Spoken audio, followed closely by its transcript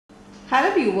Hello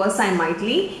viewers, I am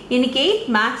Maitli. In 8th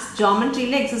Maths Geometry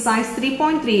exercise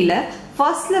 3.3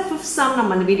 first la fifth sum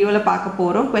நம்ம இந்த வீடியோல பார்க்க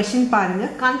போறோம். Question பாருங்க.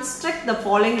 Construct the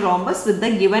following rhombus with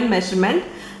the given measurement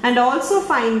and also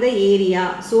find the area.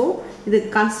 So இது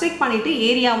construct பண்ணிட்டு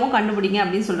ஏரியாவும் கண்டுபிடிங்க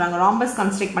அப்படினு சொல்றாங்க. Rhombus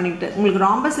construct பண்ணிட்டு உங்களுக்கு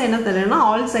rhombusல என்ன தெரியும்னா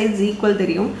all sides equal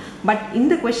தெரியும். பட்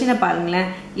இந்த क्वेश्चனை பாருங்களேன்.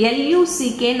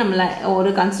 LUCK நம்மள ஒரு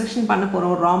construction பண்ண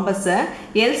போறோம் rhombus.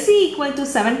 LC equal to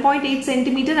 7.8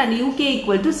 cm and UK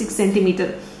equal to 6 cm.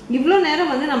 இவ்ளோ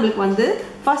நேரம் வந்து நமக்கு வந்து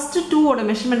first 2 ஓட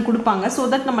மெஷர்மென்ட் கொடுப்பாங்க so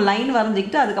that நம்ம லைன்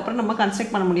வரைஞ்சிட்டு அதுக்கு அப்புறம் நம்ம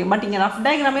கன்ஸ்ட்ரக்ட் பண்ண முடியும். பட் இங்க ரஃப்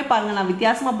டயகிராமே பாருங்க நான்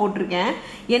வித்தியாசமா போட்டுருக்கேன்.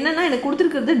 என்னன்னா எனக்கு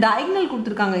கொடுத்திருக்கிறது டயகனல்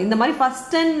கொடுத்திருக்காங்க. இந்த மாதிரி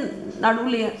ஃபர்ஸ்ட் அண்ட்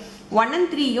நடுவுல 1 and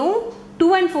 3 யும் 2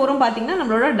 and 4 ம் பாத்தீங்கன்னா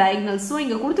நம்மளோட டயகனல்ஸ். சோ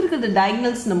இங்க கொடுத்திருக்கிறது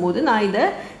டயகனல்ஸ்னும்போது நான் இத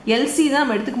LC தான்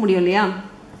நம்ம எடுத்துக்க முடியும் இல்லையா?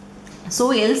 So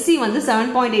LC வந்து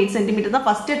 7.8 cm தான்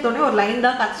ஃபர்ஸ்ட் எடுத்தோனே ஒரு லைன்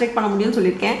தான் கன்ஸ்ட்ரக்ட் பண்ண முடியும்னு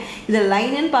சொல்லிருக்கேன். இது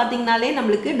லைன்னு பாத்தீங்கனாலே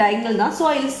நமக்கு டயகனல் தான். சோ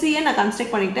LC யை நான்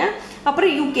கன்ஸ்ட்ரக்ட் பண்ணிட்டேன்.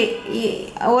 அப்புறம் UK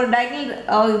ஒரு டயகனல்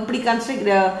இப்படி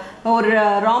கன்ஸ்ட்ரக்ட் ஒரு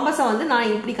ராம்பஸை வந்து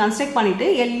நான் இப்படி கன்ஸ்ட்ரக்ட் பண்ணிட்டு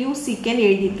LUCK ன்னு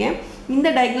எழுதியிருக்கேன். இந்த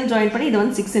டயகனல் ஜாயின் பண்ணி இது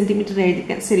வந்து 6 cm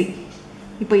எழுதியிருக்கேன். சரி,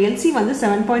 இப்போ LC வந்து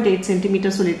 7.8 cm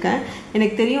சொல்லியிருக்கேன்.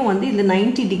 எனக்கு தெரியும் வந்து இது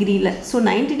 90 டிகிரியில். ஸோ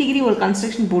 90 டிகிரி ஒரு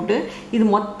கன்ஸ்ட்ரக்ஷன் போட்டு இது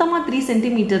மொத்தமாக 3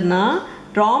 சென்டிமீட்டர்னா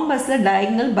ராம்பஸ்ல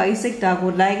டயகனல் பைசெக்ட்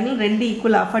ஆகும். டயகனல் ரெண்டு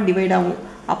ஈக்குவல் ஆஃபா டிவைட் ஆகும்.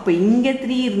 அப்போ இங்கே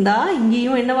 3 இருந்தால்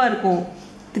இங்கேயும் என்னவா இருக்கும்?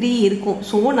 3 இருக்கும்.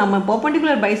 ஸோ நம்ம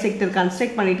பெர்பெண்டிகுலர் பைசெக்டர்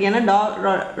கன்ஸ்ட்ரக்ட் பண்ணிட்டு ஏன்னா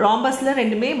ராம்பஸ்ல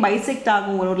ரெண்டுமே பைசெக்ட்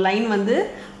ஆகும். ஒரு லைன் வந்து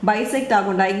பைசெக்ட்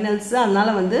ஆகும் டயகனல்ஸ். அதனால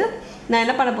வந்து நான்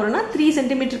என்ன பண்ண போறேன்னா 3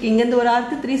 சென்டிமீட்டருக்கு இங்கேருந்து ஒரு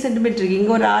ஆர்க்கு 3 சென்டிமீட்டருக்கு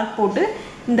இங்கே ஒரு ஆர்க் போட்டு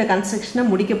இந்த கன்ஸ்ட்ரக்ஷனை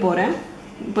முடிக்க போகிறேன்.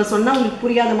 இப்போ சொன்னால் உங்களுக்கு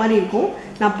புரியாத மாதிரி இருக்கும்.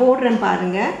 நான் போடுறேன்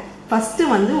பாருங்க. ஃபர்ஸ்ட்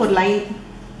வந்து ஒரு லைன்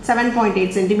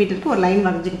 7.8 சென்டிமீட்டருக்கு ஒரு லைன்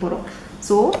வரைஞ்சிக்க போகிறோம்.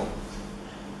 ஸோ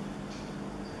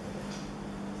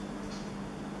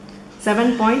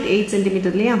 7.8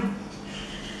 சென்டிமீட்டர் இல்லையா?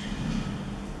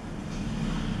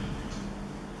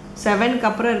 7க்கு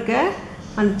அப்புறம் இருக்க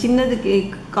அந்த சின்னதுக்கு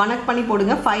கனெக்ட் பண்ணி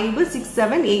போடுங்க. 5 6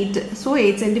 7 8. ஸோ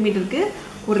 8 சென்டிமீட்டருக்கு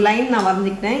ஒரு லைன் நான்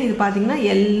வரைஞ்சிக்கிட்டேன். இது பார்த்தீங்கன்னா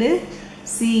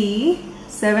LCE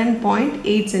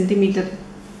 7.8 சென்டிமீட்டர்.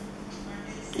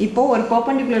 இப்போ ஒரு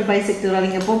பெர்பெண்டிகுலர் பைசெக்டர்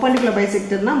வரீங்க. பெர்பெண்டிகுலர்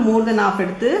பைசெக்டர்னா மோர் தென்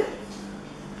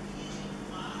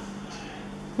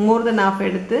half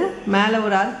எடுத்து மேலே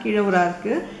ஒரு ஆர்க் கீழே ஒரு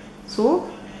ஆர்க்கு. ஸோ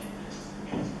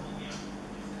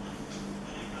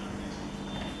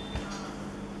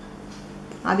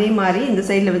அதே மாதிரி இந்த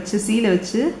சைடில் வச்சு சீல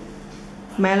வச்சு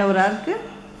மேலே ஒரு ஆர்க்கு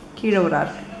கீழே ஒரு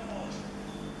ஆர்க்கு.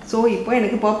 ஸோ இப்போ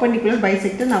எனக்கு பெர்பெண்டிகுலர்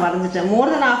பைசெக்டர் நான் வரைஞ்சிட்டேன்.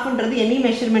 மோர் தென் ஹாஃப்ன்றது எனி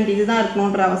மெஷர்மெண்ட் இதுதான்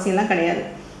இருக்கணுன்ற அவசியம்லாம் கிடையாது.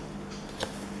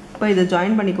 இப்போ இதை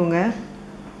ஜாயின் பண்ணிக்கோங்க.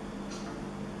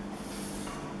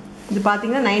 இது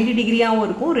பார்த்தீங்கன்னா 90 டிகிரியாகவும்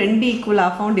இருக்கும், ரெண்டு ஈக்குவல்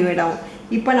ஆஃபாகவும் டிவைட் ஆகும்.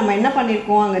 இப்போ நம்ம என்ன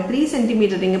பண்ணியிருக்கோம், அங்கே 3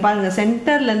 சென்டிமீட்டர் இங்கே பாருங்கள்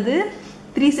சென்டர்லேருந்து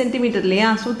 3 சென்டிமீட்டர் இல்லையா?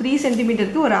 ஸோ 3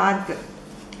 சென்டிமீட்டருக்கு ஒரு ஆர்க்கு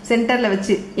சென்டரில்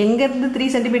வச்சு எங்கேருந்து 3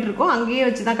 சென்டிமீட்டர் இருக்கோ அங்கேயே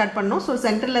வச்சு தான் கட் பண்ணணும். ஸோ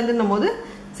சென்டர்லேருந்துன்னும் போது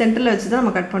சென்டரில் வச்சு தான்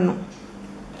நம்ம கட் பண்ணணும்.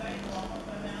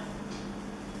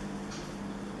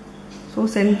 ஸோ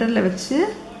சென்டரில் வச்சு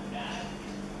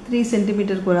 3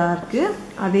 சென்டிமீட்டருக்கு ஒரு ஆர்க்கு.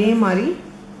 அதே மாதிரி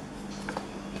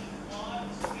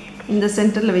இந்த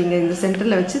சென்டரில் வைங்க. இந்த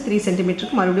சென்டரில் வச்சு 3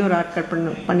 சென்டிமீட்டருக்கு மறுபடியும் ஒரு ஆர்க் கட்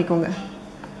பண்ணிக்கோங்க.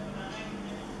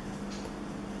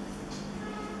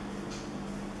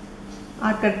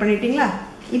 ஆர்க் கட் பண்ணிட்டீங்களா?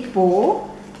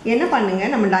 இப்போது என்ன பண்ணுங்க,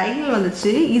 நம்ம டயகனல்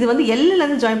வந்துச்சு. இது வந்து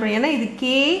எல்லேருந்து ஜாயின் பண்ணி ஏன்னா இது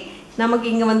கே நமக்கு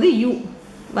இங்கே வந்து யூ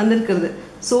வந்திருக்கிறது.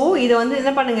 ஸோ இதை வந்து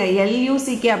என்ன பண்ணுங்க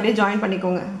LUCK அப்படியே ஜாயின்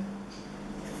பண்ணிக்கோங்க.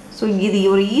 ஸோ இது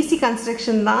ஒரு ஈஸி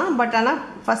கன்ஸ்ட்ரக்ஷன் தான். பட் ஆனால்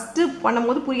ஃபஸ்ட்டு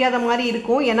பண்ணும்போது புரியாத மாதிரி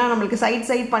இருக்கும். ஏன்னா நம்மளுக்கு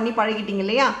சைட் பண்ணி பழகிட்டீங்க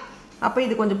இல்லையா? அப்போ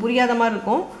இது கொஞ்சம் புரியாத மாதிரி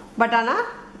இருக்கும். பட் ஆனால்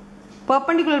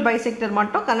பெர்பெண்டிகுலர் பைசெக்டர்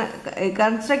மட்டும்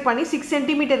கன்ஸ்ட்ரக்ட் பண்ணி 6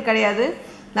 சென்டிமீட்டர் கிடையாது.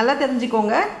 நல்லா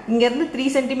தெரிஞ்சுக்கோங்க. இங்கேருந்து 3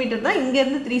 சென்டிமீட்டர் தான்,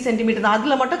 இங்கேருந்து 3 சென்டிமீட்டர் தான்.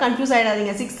 அதில் மட்டும் கன்ஃபியூஸ்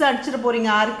ஆகிடாதீங்க. 6 அடிச்சுட்டு போகிறீங்க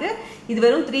ஆருக்கு. இது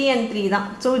வெறும் 3 and 3 தான்.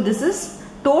 ஸோ திஸ் இஸ்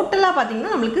டோட்டலாக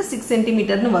பார்த்தீங்கன்னா நம்மளுக்கு 6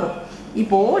 சென்டிமீட்டர்னு வரும்.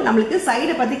 இப்போது நம்மளுக்கு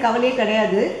சைடை பற்றி கவலையே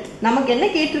கிடையாது. நமக்கு என்ன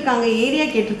கேட்டிருக்காங்க, ஏரியா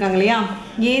கேட்டிருக்காங்க இல்லையா?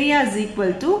 Area is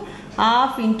equal to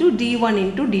 ½ into D1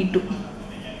 into D2.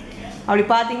 அப்படி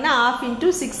பார்த்தீங்கன்னா ½ into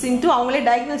 6 into அவங்களே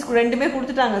டயகனல்ஸ் ரெண்டுமே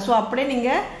கொடுத்துட்டாங்க. ஸோ அப்படியே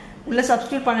நீங்கள் உள்ளே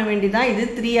சப்ஸ்டியூட் பண்ண வேண்டியதான். இது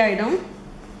 3 ஆகிடும்.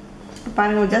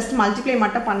 பாருங்கள், ஜஸ்ட் மல்டிப்ளை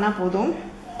மட்டும் பண்ணால் போதும்.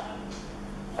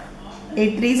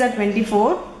 8 3s are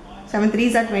 24, 7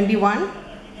 3s are 21,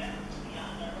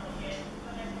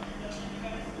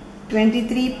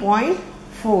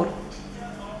 23.4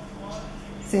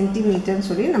 சென்டிமீட்டர்னு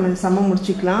சொல்லி நம்ம இந்த சம்மை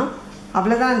முடிச்சுக்கலாம்.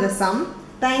 அவ்வளோதான் இந்த சம்.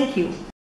 தேங்க்யூ.